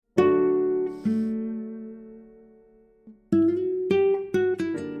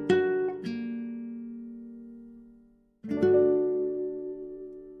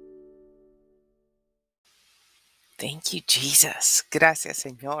Thank you, Jesus. Gracias,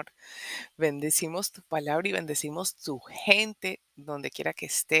 Señor. Bendecimos tu palabra y bendecimos tu gente donde quiera que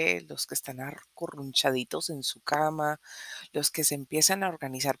esté, los que están acurrunchaditos en su cama, los que se empiezan a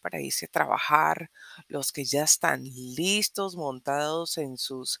organizar para irse a trabajar, los que ya están listos, montados en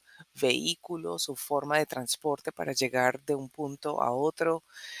sus vehículos, su forma de transporte para llegar de un punto a otro.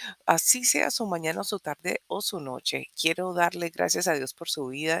 Así sea su mañana o su tarde o su noche, quiero darle gracias a Dios por su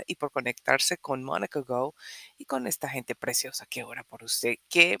vida y por conectarse con Monica Go y con esta gente preciosa que ora por usted.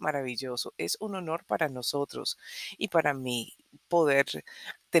 Qué maravilloso. Es un honor para nosotros y para mí poder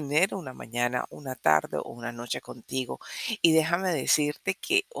tener una mañana, una tarde o una noche contigo. Y déjame decirte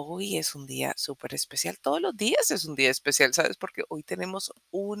que hoy es un día súper especial. Todos los días es un día especial, ¿sabes? Porque hoy tenemos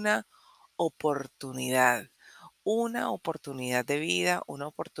oportunidad una oportunidad de vida, una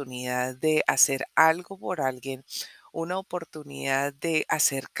oportunidad de hacer algo por alguien, una oportunidad de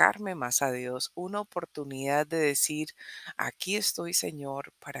acercarme más a Dios, una oportunidad de decir, aquí estoy,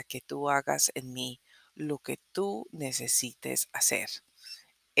 Señor, para que tú hagas en mí lo que tú necesites hacer.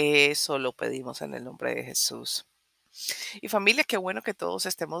 Eso lo pedimos en el nombre de Jesús. Y familia, qué bueno que todos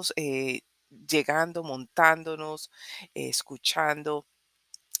estemos llegando, montándonos, escuchando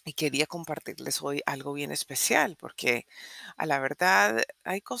y quería compartirles hoy algo bien especial, porque a la verdad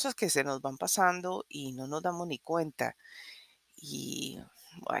hay cosas que se nos van pasando y no nos damos ni cuenta. Y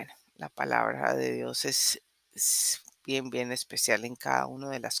bueno, la palabra de Dios es bien, bien especial en cada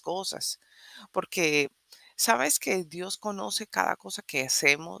una de las cosas, porque sabes que Dios conoce cada cosa que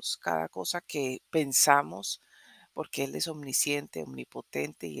hacemos, cada cosa que pensamos, porque Él es omnisciente,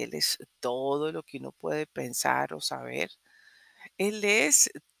 omnipotente y Él es todo lo que uno puede pensar o saber. Él es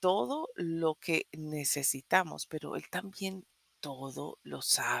todo lo que necesitamos, pero Él también todo lo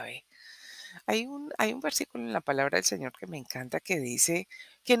sabe. Hay un versículo en la palabra del Señor que me encanta que dice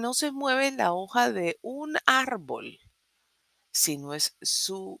que no se mueve la hoja de un árbol si no es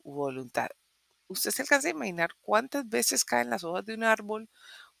su voluntad. ¿Usted se alcanza a imaginar cuántas veces caen las hojas de un árbol?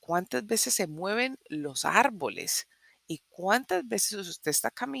 ¿Cuántas veces se mueven los árboles? ¿Y cuántas veces usted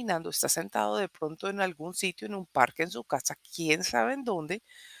está caminando, está sentado de pronto en algún sitio, en un parque, en su casa, quién sabe en dónde,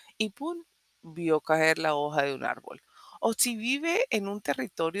 y ¡pum! Vio caer la hoja de un árbol? O si vive en un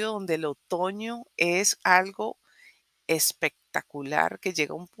territorio donde el otoño es algo espectacular, que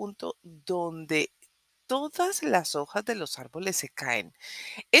llega a un punto donde todas las hojas de los árboles se caen.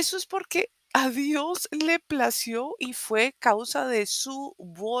 Eso es porque a Dios le plació y fue causa de su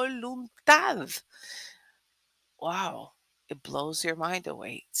voluntad. Wow, it blows your mind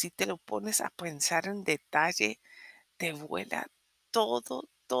away. Si te lo pones a pensar en detalle, te vuela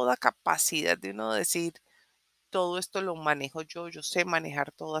toda capacidad de uno decir, todo esto lo manejo yo sé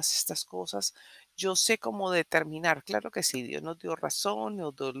manejar todas estas cosas, yo sé cómo determinar. Claro que sí, Dios nos dio razón,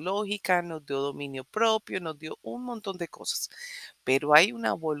 nos dio lógica, nos dio dominio propio, nos dio un montón de cosas, pero hay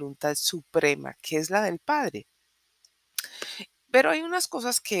una voluntad suprema que es la del Padre. Pero hay unas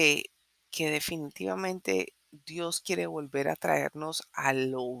cosas que definitivamente Dios quiere volver a traernos a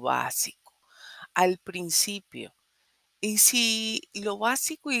lo básico, al principio. Y si lo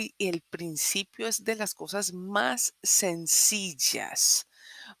básico y el principio es de las cosas más sencillas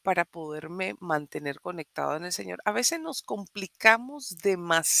para poderme mantener conectado en el Señor, a veces nos complicamos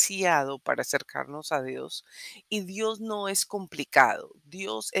demasiado para acercarnos a Dios y Dios no es complicado,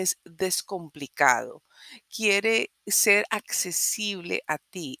 Dios es descomplicado. Quiere ser accesible a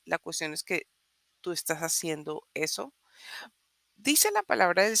ti. La cuestión es que tú estás haciendo eso. Dice la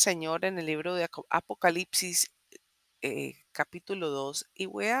palabra del Señor en el libro de Apocalipsis capítulo 2 y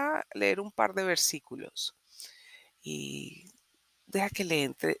voy a leer un par de versículos y deja que le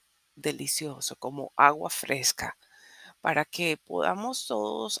entre delicioso como agua fresca para que podamos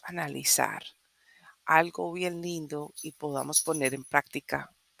todos analizar algo bien lindo y podamos poner en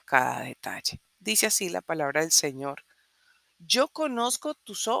práctica cada detalle. Dice así la palabra del Señor. Yo conozco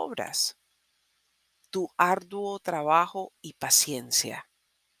tus obras, tu arduo trabajo y paciencia,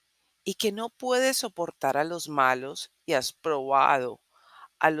 y que no puedes soportar a los malos y has probado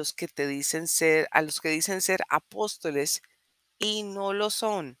a los que dicen ser apóstoles y no lo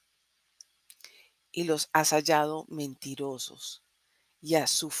son, y los has hallado mentirosos, y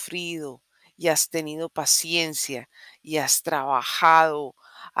has sufrido, y has tenido paciencia, y has trabajado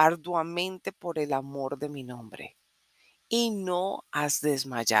arduamente por el amor de mi nombre, y no has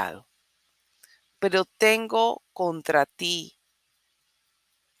desmayado. Pero tengo contra ti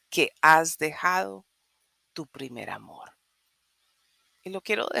que has dejado tu primer amor. Y lo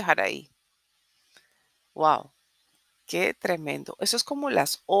quiero dejar ahí. Wow. Qué tremendo. Eso es como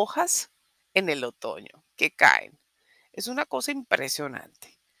las hojas en el otoño que caen. Es una cosa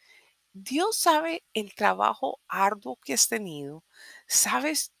impresionante. Dios sabe el trabajo arduo que has tenido,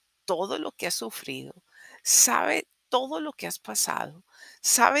 sabes todo lo que has sufrido, sabe todo lo que has pasado,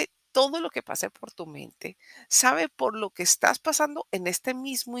 sabe todo lo que pase por tu mente, sabe por lo que estás pasando en este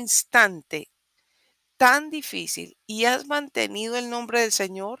mismo instante tan difícil y has mantenido el nombre del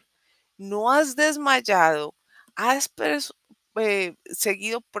Señor, no has desmayado, has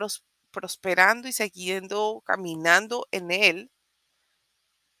seguido prosperando y siguiendo caminando en Él,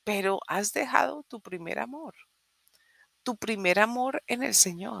 pero has dejado tu primer amor en el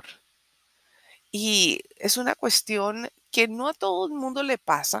Señor. Y es una cuestión que no a todo el mundo le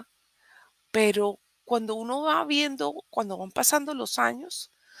pasa, pero cuando uno va viendo, cuando van pasando los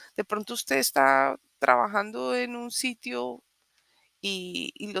años, de pronto usted está trabajando en un sitio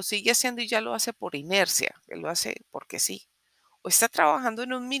y lo sigue haciendo y ya lo hace por inercia, que lo hace porque sí. O está trabajando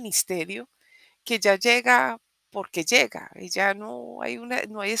en un ministerio que ya llega porque llega, y ya no hay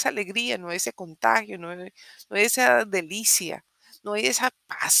esa alegría, no hay ese contagio, no hay esa delicia, no hay esa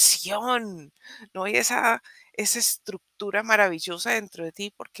pasión, no hay esa estructura maravillosa dentro de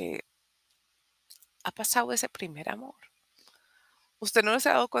ti porque ha pasado ese primer amor. ¿Usted no se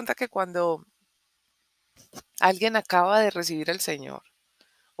ha dado cuenta que cuando alguien acaba de recibir al Señor,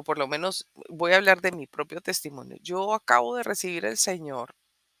 o por lo menos voy a hablar de mi propio testimonio, yo acabo de recibir al Señor,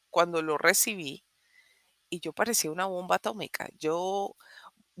 cuando lo recibí, y yo parecía una bomba atómica. Yo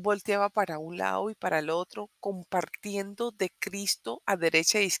volteaba para un lado y para el otro, compartiendo de Cristo a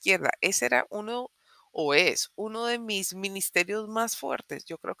derecha e izquierda. Ese era uno, o es uno de mis ministerios más fuertes.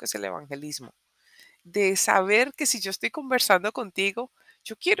 Yo creo que es el evangelismo. De saber que si yo estoy conversando contigo,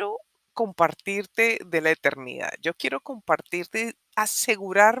 yo quiero compartirte de la eternidad. Yo quiero compartirte,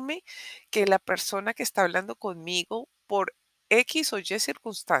 asegurarme que la persona que está hablando conmigo por X o Y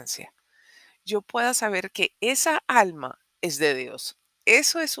circunstancia, yo pueda saber que esa alma es de Dios.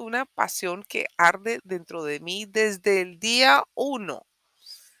 Eso es una pasión que arde dentro de mí desde el día uno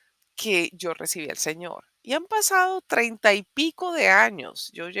que yo recibí al Señor. Y han pasado 30 y pico de años.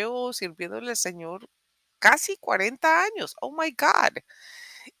 Yo llevo sirviéndole al Señor casi 40 años. Oh my God.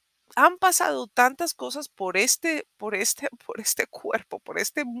 Han pasado tantas cosas por este cuerpo, por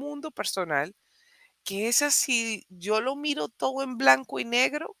este mundo personal, que es así, yo lo miro todo en blanco y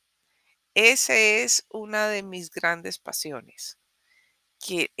negro. Ese es una de mis grandes pasiones,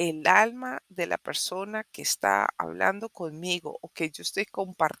 que el alma de la persona que está hablando conmigo o que yo estoy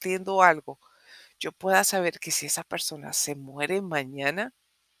compartiendo algo, yo pueda saber que si esa persona se muere mañana,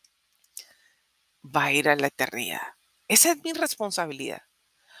 va a ir a la eternidad. Esa es mi responsabilidad.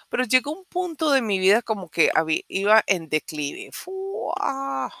 Pero llegó un punto de mi vida como que iba en declive.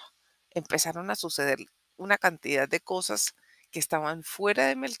 ¡Fua! Empezaron a suceder una cantidad de cosas que estaban fuera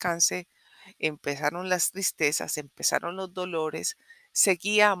de mi alcance. Empezaron las tristezas, empezaron los dolores.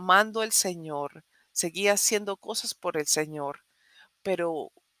 Seguía amando al Señor, seguía haciendo cosas por el Señor,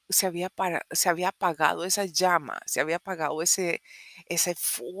 pero se había apagado esa llama, se había apagado ese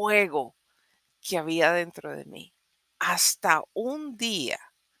fuego que había dentro de mí. Hasta un día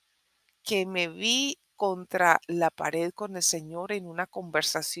que me vi contra la pared con el Señor en una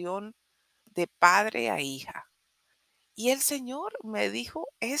conversación de padre a hija. Y el Señor me dijo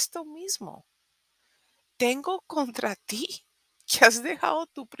esto mismo: tengo contra ti que has dejado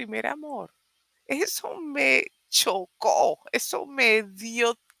tu primer amor. Eso me chocó, eso me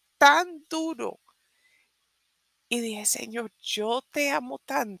dio tan duro. Y dije, Señor, yo te amo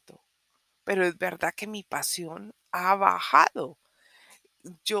tanto, pero es verdad que mi pasión ha bajado.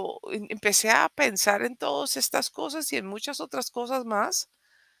 Yo empecé a pensar en todas estas cosas y en muchas otras cosas más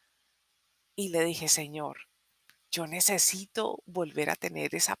y le dije, Señor, yo necesito volver a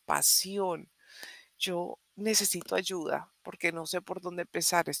tener esa pasión. Yo necesito ayuda porque no sé por dónde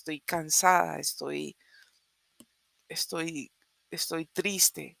empezar. Estoy cansada, estoy, estoy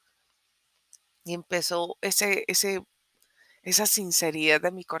triste. Y empezó esa sinceridad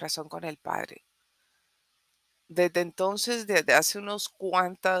de mi corazón con el Padre. Desde entonces, desde hace unas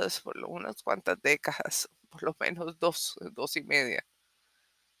cuantas décadas, por lo menos dos y media,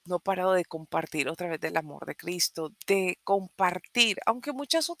 no he parado de compartir otra vez del amor de Cristo, de compartir, aunque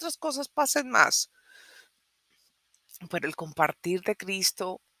muchas otras cosas pasen más, pero el compartir de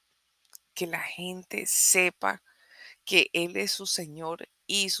Cristo, que la gente sepa que Él es su Señor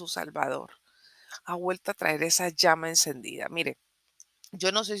y su Salvador, ha vuelto a traer esa llama encendida. Mire,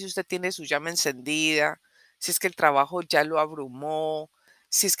 yo no sé si usted tiene su llama encendida, si es que el trabajo ya lo abrumó,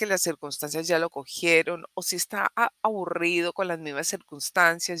 si es que las circunstancias ya lo cogieron o si está aburrido con las mismas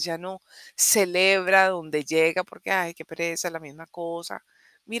circunstancias, ya no celebra donde llega porque, ay, qué pereza, la misma cosa.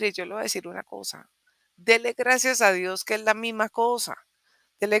 Mire, yo le voy a decir una cosa. Dele gracias a Dios que es la misma cosa.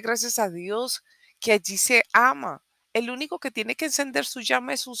 Dele gracias a Dios que allí se ama. El único que tiene que encender su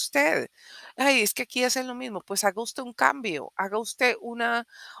llama es usted. Ay, es que aquí hacen lo mismo. Pues haga usted un cambio, haga usted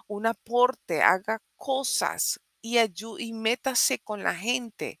un aporte, haga cosas y métase con la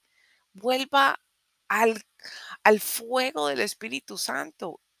gente. Vuelva al, al fuego del Espíritu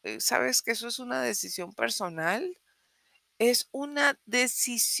Santo. ¿Sabes que eso es una decisión personal? Es una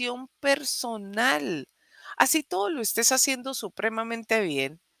decisión personal. Así todo lo estés haciendo supremamente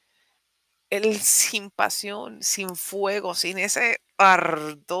bien, el sin pasión, sin fuego, sin ese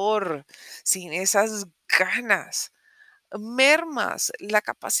ardor, sin esas ganas, mermas la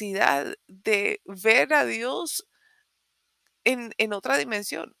capacidad de ver a Dios en otra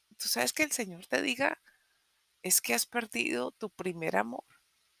dimensión. Tú sabes que el Señor te diga, es que has perdido tu primer amor.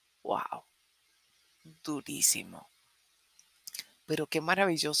 Wow, durísimo. Pero qué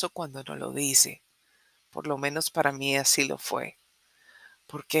maravilloso cuando nos lo dice. Por lo menos para mí así lo fue,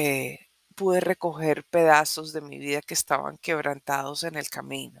 porque pude recoger pedazos de mi vida que estaban quebrantados en el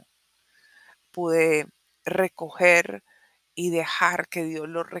camino. Pude recoger y dejar que Dios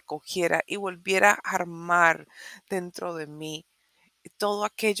lo recogiera y volviera a armar dentro de mí todo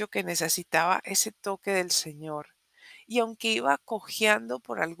aquello que necesitaba ese toque del Señor. Y aunque iba cojeando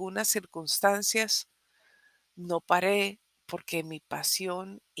por algunas circunstancias, no paré porque mi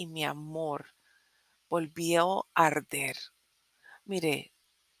pasión y mi amor volvió a arder. Mire,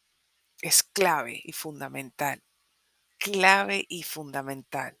 es clave y fundamental que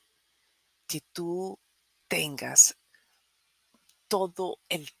tú tengas todo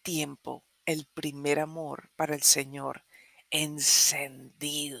el tiempo el primer amor para el Señor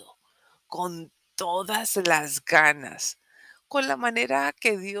encendido, con todas las ganas, con la manera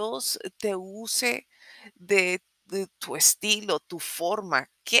que Dios te use de tu estilo, tu forma,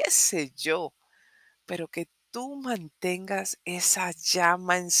 qué sé yo, pero que tú mantengas esa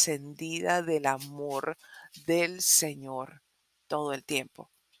llama encendida del amor del Señor todo el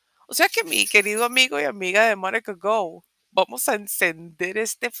tiempo. O sea que mi querido amigo y amiga de Monica Go, vamos a encender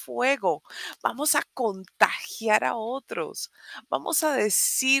este fuego, vamos a contagiar a otros, vamos a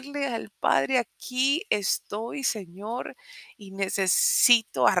decirle al Padre, aquí estoy, Señor, y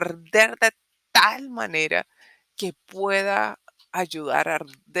necesito arder de tal manera que pueda ayudar a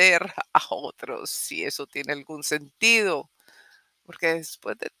arder a otros, si eso tiene algún sentido, porque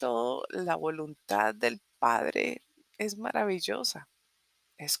después de todo, la voluntad del Padre es maravillosa.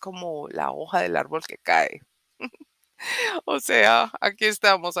 Es como la hoja del árbol que cae. O sea, aquí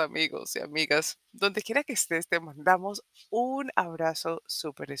estamos amigos y amigas. Donde quiera que estés, te mandamos un abrazo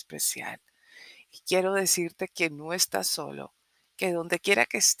súper especial. Y quiero decirte que no estás solo, que donde quiera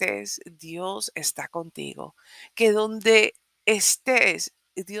que estés, Dios está contigo, que donde estés,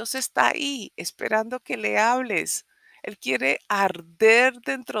 Dios está ahí esperando que le hables. Él quiere arder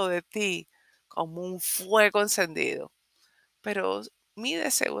dentro de ti como un fuego encendido. Pero mi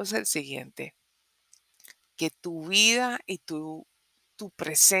deseo es el siguiente, que tu vida y tu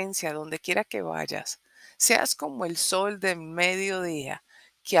presencia, donde quiera que vayas, seas como el sol de mediodía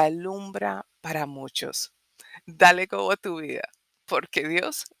que alumbra para muchos. Dale go a tu vida, porque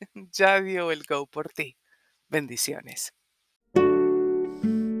Dios ya dio el go por ti. Bendiciones.